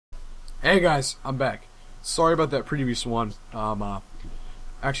Hey guys, I'm back. Sorry about that previous one.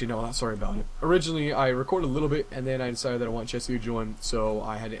 Actually no, not sorry about it. Originally I recorded a little bit and then I decided that I want Jesse to join, so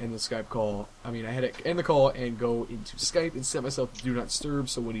I had to end the Skype call. I had to end the call and go into Skype and set myself to do not disturb,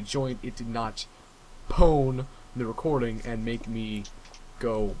 so when he joined it did not pwn the recording and make me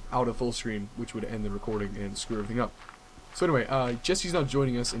go out of full screen, which would end the recording and screw everything up. So anyway, Jesse's not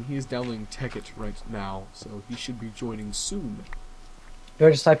joining us and he is downloading Tekkit right now, so he should be joining soon. Do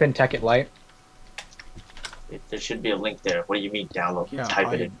I just type in Tekkit Lite? There should be a link there. What do you mean download? Yeah,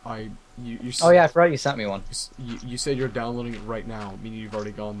 Type it in. Oh yeah, I forgot you sent me one. You said you're downloading it right now, meaning you've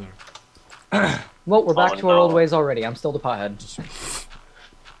already gone there. Well, we're back Oh, to our old no. ways already. I'm still the pothead.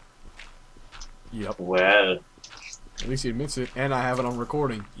 Yep. Well, At least he admits it, and I have it on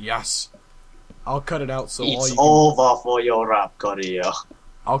recording. Yes. I'll cut it out so all it's you can, over for your rap career.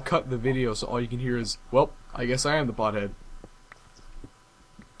 I'll cut the video so all you can hear is, well, I guess I am the pothead.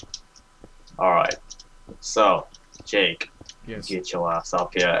 Alright. So, Jake, Yes. get your ass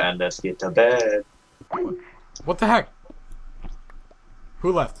up here and let's get to bed. What the heck?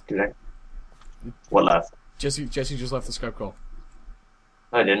 Who left? What left? Jesse just left the Skype call.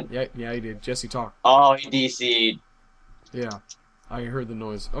 I didn't. Yeah, he did. Jesse talk. Oh, he DC'd. Yeah. I heard the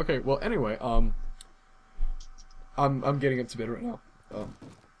noise. Okay, well anyway, I'm getting up to bed right now.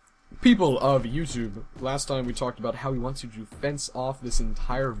 People of YouTube, last time we talked about how we want to fence off this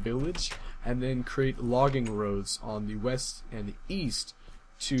entire village and then create logging roads on the west and the east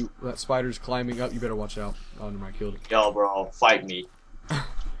to that spider's climbing up. You better watch out. Oh, never mind, I killed it. Yo, bro, fight me.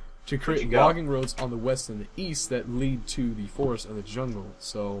 To create logging roads on the west and the east that lead to the forest and the jungle.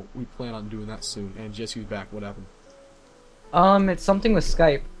 So we plan on doing that soon. And Jesse's back. What happened? It's something with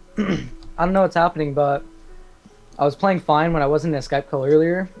Skype. I don't know what's happening, but I was playing fine when I wasn't in a Skype call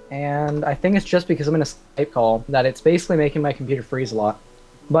earlier, and I think it's just because I'm in a Skype call that it's basically making my computer freeze a lot.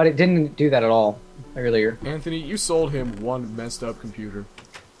 But it didn't do that at all earlier. Anthony, you sold him one messed up computer.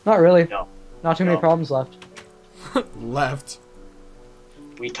 Not really. No. Not too many No. problems left. Left.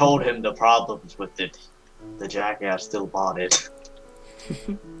 We told him the problems with it. The jackass still bought it.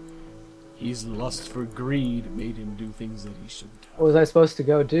 His lust for greed made him do things that he shouldn't have. What was I supposed to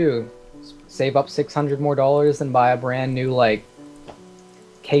go do? Save up $600 more and buy a brand new, like,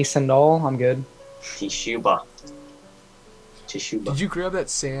 case and all? I'm good. Tishuba. Did you grab that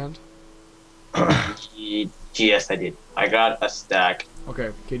sand? Yes, I did. I got a stack. Okay,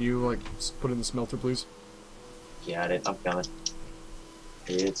 can you, like, put it in the smelter, please? Got it. I'm coming.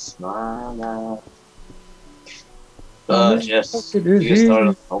 It's my life. Yes. You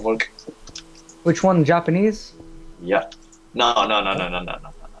started homework. Which one? Japanese? Yeah. No.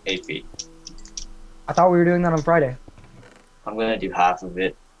 AP. I thought we were doing that on Friday. I'm gonna do half of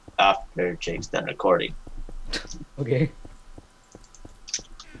it after Jake's done recording. Okay.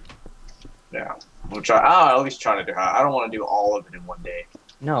 Yeah. We'll try. I'll at least try to do half. I don't want to do all of it in one day.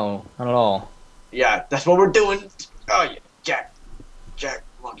 No, not at all. Yeah, that's what we're doing. Oh yeah, Jack,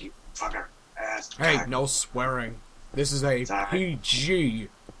 monkey, fucker, ass. Hey, Jack. no swearing. This is a Sorry. PG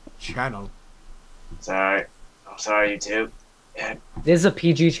channel. Sorry. I'm sorry, YouTube. Yeah. This is a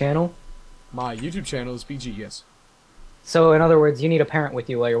PG channel, My YouTube channel is PG, yes. so in other words, you need a parent with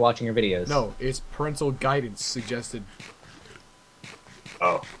you while you're watching your videos. No, it's parental guidance suggested.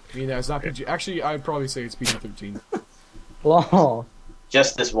 Oh, I mean, that's not PG. Actually, I'd probably say it's PG-13. Lol.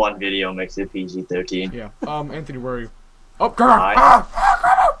 just this one video makes it PG-13. Yeah. Anthony, where are you? Oh, come on! Hi.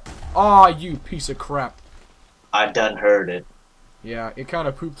 Ah, you piece of crap. I done heard it. Yeah, it kind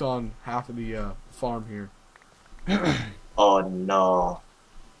of pooped on half of the farm here. Oh no.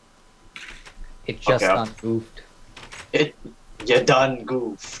 It just Okay. ungoofed. You done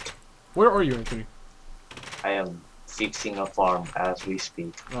goofed. Where are you, Anthony? I am fixing a farm as we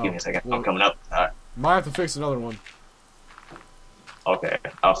speak. Oh, Give me a second. well- I'm coming up. Alright. Might have to fix another one. Okay,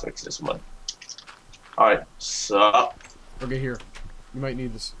 I'll fix this one. Alright, so Okay, here. You might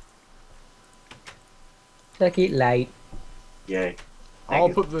need this. Tekkit Lite. yay. I'll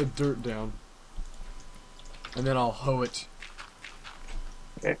you. put the dirt down. And then I'll hoe it.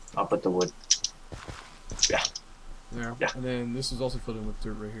 Okay, I'll put the wood. Yeah. There. Yeah. And then this is also filled in with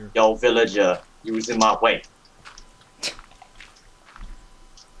dirt right here. Yo, villager, you was in my way.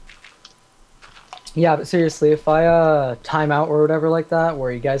 Yeah, but seriously, if I time out or whatever like that,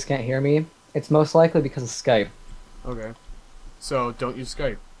 where you guys can't hear me, it's most likely because of Skype. Okay. So, don't use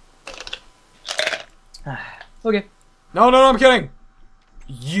Skype. Okay. No, I'm kidding!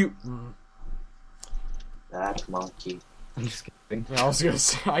 You... That monkey. I'm just kidding. Yeah, I was gonna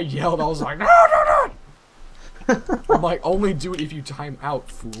say, I yelled, I was like, no! I'm like, only do it if you time out,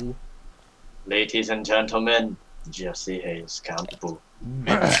 fool. Ladies and gentlemen, Jesse Hayes Campbell.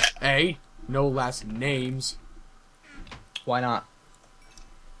 Met a Okay, no last names. Why not?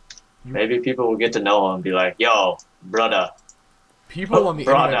 Maybe people will get to know him and be like, "Yo, brother." People on the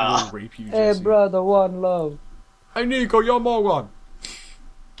Brother. internet will rape you, Hey, Jesse. brother, one love. Hey, Nico, you're more one.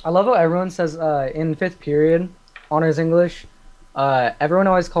 I love how everyone says in 5th period, honors English. Everyone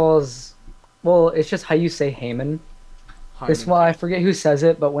always calls. Well, it's just how you say Heyman. This one, I forget who says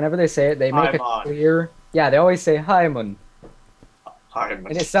it, but whenever they say it, they make it Hyman. clear. Yeah, they always say Hyman, Hyman.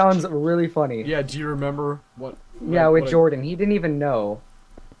 and it sounds really funny. Yeah, do you remember what? Yeah, with what I- Jordan, he didn't even know,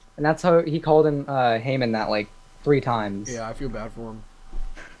 and that's how he called him Heyman that like 3 times. Yeah, I feel bad for him.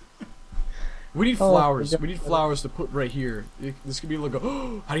 We need Oh, flowers. yeah. We need flowers to put right here. This could be like,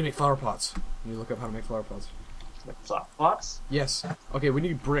 how do you make flower pots? You need to look up how to make flower pots. Flower pots? Yes. Okay, we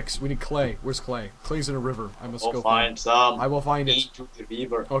need bricks. We need clay. Where's clay? Clay's in a river. I must We'll go find some. I will find it. Eat to the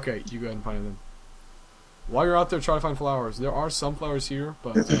river. Okay, you go ahead and find it then. While you're out there, try to find flowers. There are some flowers here,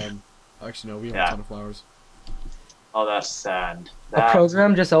 but actually no, we have Yeah. a ton of flowers. Oh, that's sand. A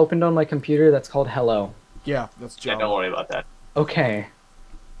program just opened on my computer that's called Hello. Yeah, that's Yeah, Java. don't worry about that. Okay.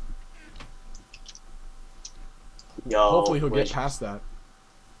 Yo, Hopefully he'll wish- get past that.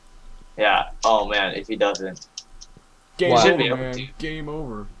 Yeah. Oh man, if he doesn't, Game Wow. Should be over, able man. to. Game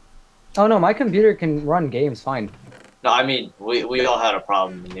over. Oh no, my computer can run games fine. no, I mean we all had a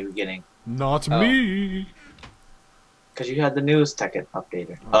problem in the beginning Not Oh. me. because you had the newest Tekkit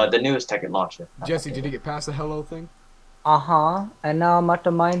updater. Oh. The newest Tekkit launcher. not Jesse, updater. did he get past the hello thing? Uh-huh. And now I'm at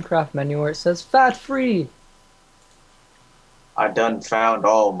the Minecraft menu where it says fat free. I done found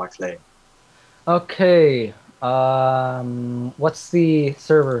all my clay. Okay. What's the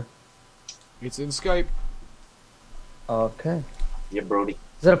server? It's in Skype. Okay. Yeah, Brody.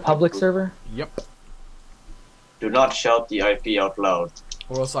 Is it a public server? Yep. Do not shout the IP out loud.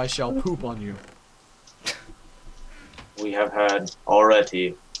 Or else I shall poop on you. We have had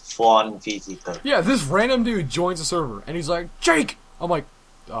already fun physical. Yeah, this random dude joins the server and he's like, Jake! I'm like,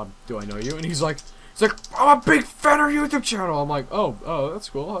 do I know you? And he's like, I'm a big fan of your YouTube channel. I'm like, oh, that's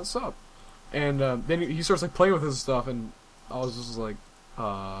cool. What's up? And then he starts like playing with his stuff, and I was just like,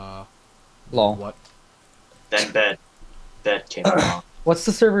 Lol. what? Then bed came along. What's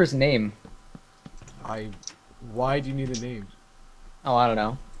the server's name? Why do you need a name? Oh, I don't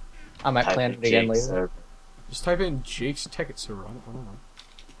know. I might Type plan in it again Jake's later. server. Just type in Jake's Tekkit server. I don't know.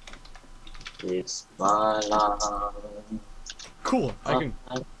 It's my life. Cool. I can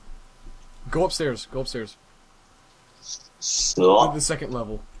go upstairs. Go upstairs. So, The second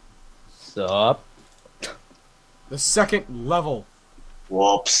level. Sup? The second level.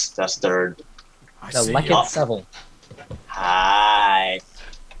 whoops, that's third. I The see Leckett ya. Seville. Hi.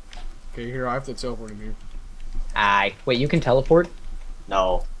 Okay, here I have to teleport him here. Aye. Wait, you can teleport?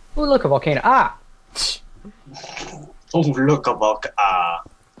 No. Oh, look, a volcano. Ah! Oh, look about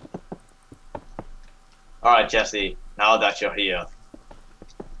Alright, Jesse. Now that you're here,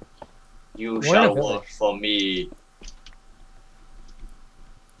 you We're in shall a village. work for me.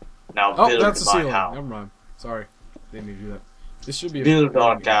 Now Oh, build that's the my ceiling. house. Never mind. Sorry. Didn't need to do that. This should be a Build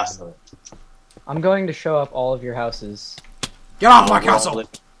our castle. I'm going to show up all of your houses. Get off my We're all castle! living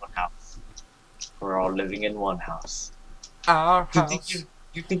in one house. We're all living in one house. Our You house. think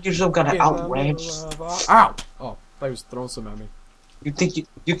you think you're some kind of in the outraged? middle of our- Ow! Oh, I was throwing some at me. You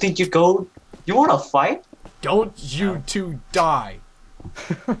think you go? You want to fight? Don't you two die.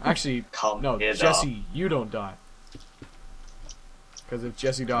 Actually, Come no, here, Jesse, you don't die. Because if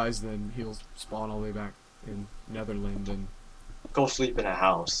Jesse dies, then he'll spawn all the way back in Netherland and... Go sleep in a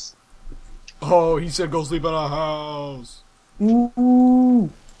house. Oh, he said go sleep in a house. Ooh. You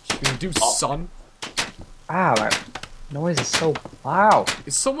gonna do, Oh. son? Ah, my noise is so loud.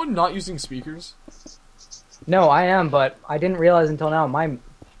 Is someone not using speakers? No, I am, but I didn't realize until now my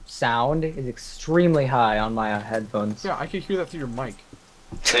sound is extremely high on my headphones. Yeah, I could hear that through your mic.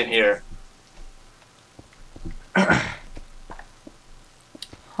 Same here. Huh.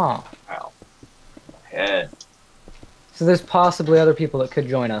 Ow. Head. So there's possibly other people that could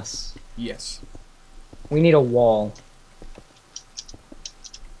join us. Yes. We need a wall.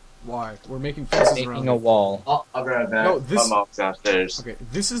 Why? We're making fences around Making a it. wall. Oh, I'll be right back. No, this- My mom's downstairs. Okay,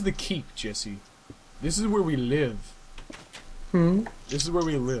 this is the keep, Jesse. This is where we live. Hmm. This is where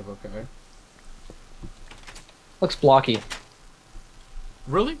we live, okay? Looks blocky.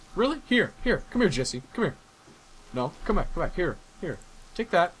 Really? Really? Here, come here, Jesse. Come here. No, come back. Here.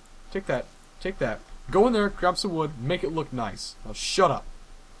 Take that. Take that. Go in there, grab some wood, make it look nice. Now shut up.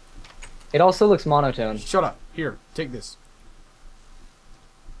 It also looks monotone. Shut up. Here, take this.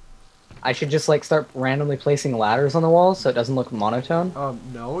 I should just like start randomly placing ladders on the walls so it doesn't look monotone.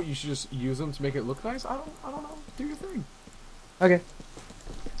 No, you should just use them to make it look nice. I don't know. Do your thing. Okay.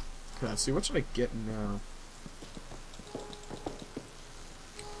 Okay, let's see, what should I get now?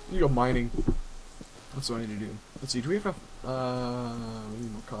 I need to go mining. That's what I need to do. Let's see, do we have enough, we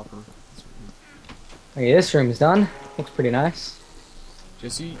need more copper. Okay, this room's done. Looks pretty nice.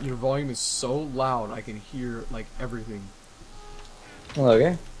 Jesse, your volume is so loud, I can hear, like, everything. Well,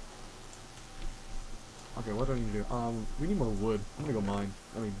 okay. Okay, what do I need to do? We need more wood. I'm gonna go mine.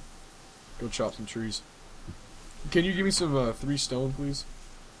 I mean, go chop some trees. Can you give me some, 3 stone, please?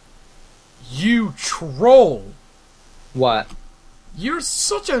 You troll! What? You're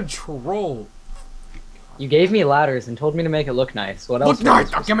such a troll! You gave me ladders and told me to make it look nice. What else? Look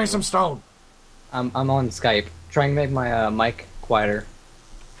nice! Now give me some stone! I'm on Skype, trying to make my mic quieter.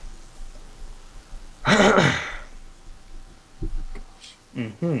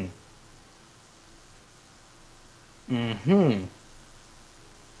 Mm-hmm. Mm-hmm.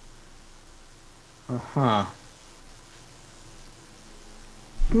 Uh-huh.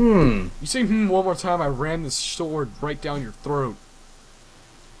 Hmm. You say hmm one more time, I ram this sword right down your throat.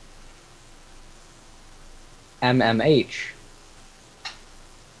 MMH.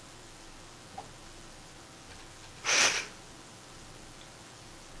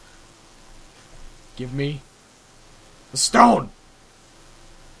 Give me the stone!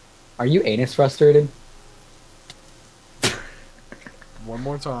 Are you anus frustrated? One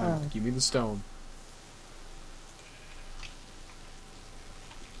more time, give me the stone.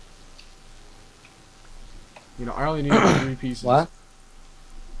 You know, I only need 3 pieces. What?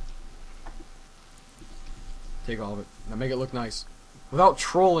 Take all of it. Now make it look nice. Without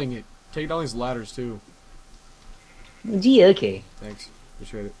trolling it. Take down these ladders too. Gee, okay. Thanks.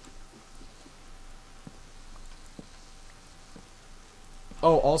 Appreciate it.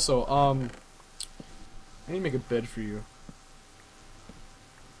 Oh, also, I need to make a bed for you.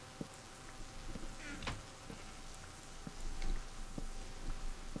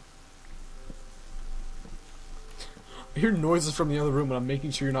 I hear noises from the other room, and I'm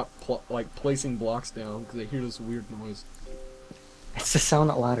making sure you're not like placing blocks down because I hear this weird noise. It's the sound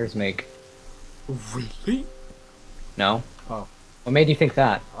that ladders make. Really? No? Oh, What made you think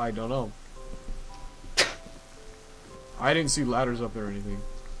that? I don't know. I didn't see ladders up there or anything.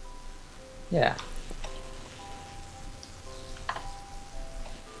 Yeah.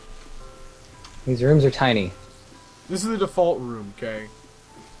 These rooms are tiny. This is the default room, okay?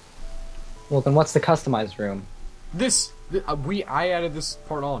 Well, then what's the customized room? I added this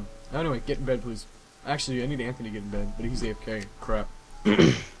part on. Anyway, get in bed, please. Actually, I need Anthony to get in bed, but he's AFK. Crap.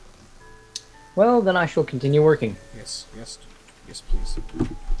 Well, then I shall continue working. Yes, please.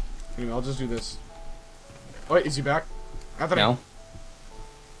 Anyway, I'll just do this. Oh, wait, is he back? Anthony? No.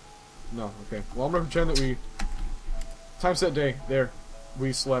 No, okay. Well, I'm gonna pretend that we... Time set day. There.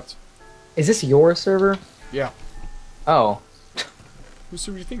 We slept. Is this your server? Yeah. Oh. Whose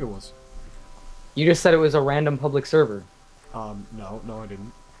server do you think it was? You just said it was a random public server. No, I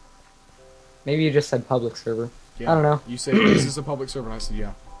didn't. Maybe you just said public server. Yeah. I don't know. You said, is this a public server? And I said,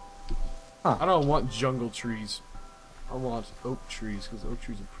 yeah. Huh. I don't want jungle trees. I want oak trees, because oak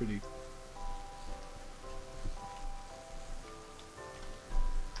trees are pretty.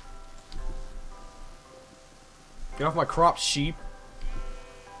 Get off my crop, sheep.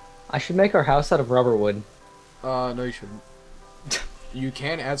 I should make our house out of rubber wood. No you shouldn't. You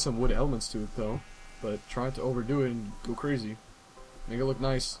can add some wood elements to it, though. But try not to overdo it and go crazy. Make it look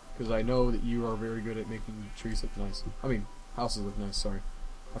nice, because I know that you are very good at making trees look nice. I mean, houses look nice, sorry.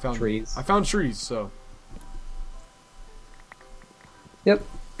 I found Trees. I found trees, so. Yep.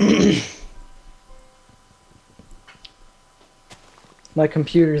 My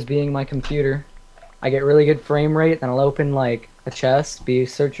computer's being my computer. I get really good frame rate, then I'll open like a chest, be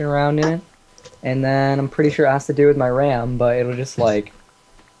searching around in it, and then I'm pretty sure it has to do with my RAM, but it'll just like,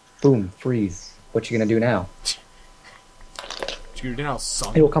 boom, freeze. What you gonna do now? What you gonna do now,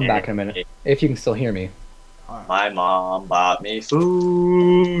 son? It will come back in a minute, if you can still hear me. My mom bought me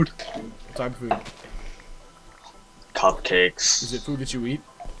food. What type of food? Cupcakes. Is it food that you eat?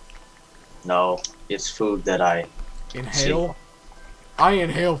 No, it's food that I Inhale? I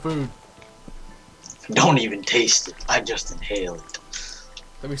inhale food. don't even taste it. I just inhale it.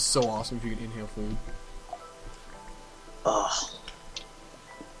 That'd be so awesome if you could inhale food. Ugh.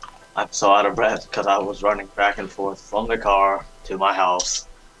 I'm so out of breath because I was running back and forth from the car to my house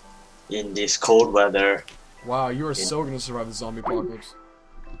in this cold weather. Wow, you are so gonna survive the zombie apocalypse.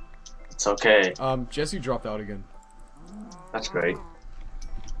 It's okay. Jesse dropped out again. That's great.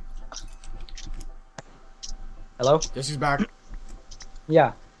 Hello? Jesse's back,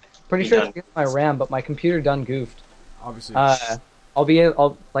 Yeah. Pretty You sure done? it's my RAM, but my computer done goofed. obviously.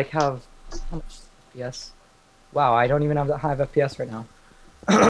 I'll like have how much FPS? Wow, I don't even have that high of FPS right now.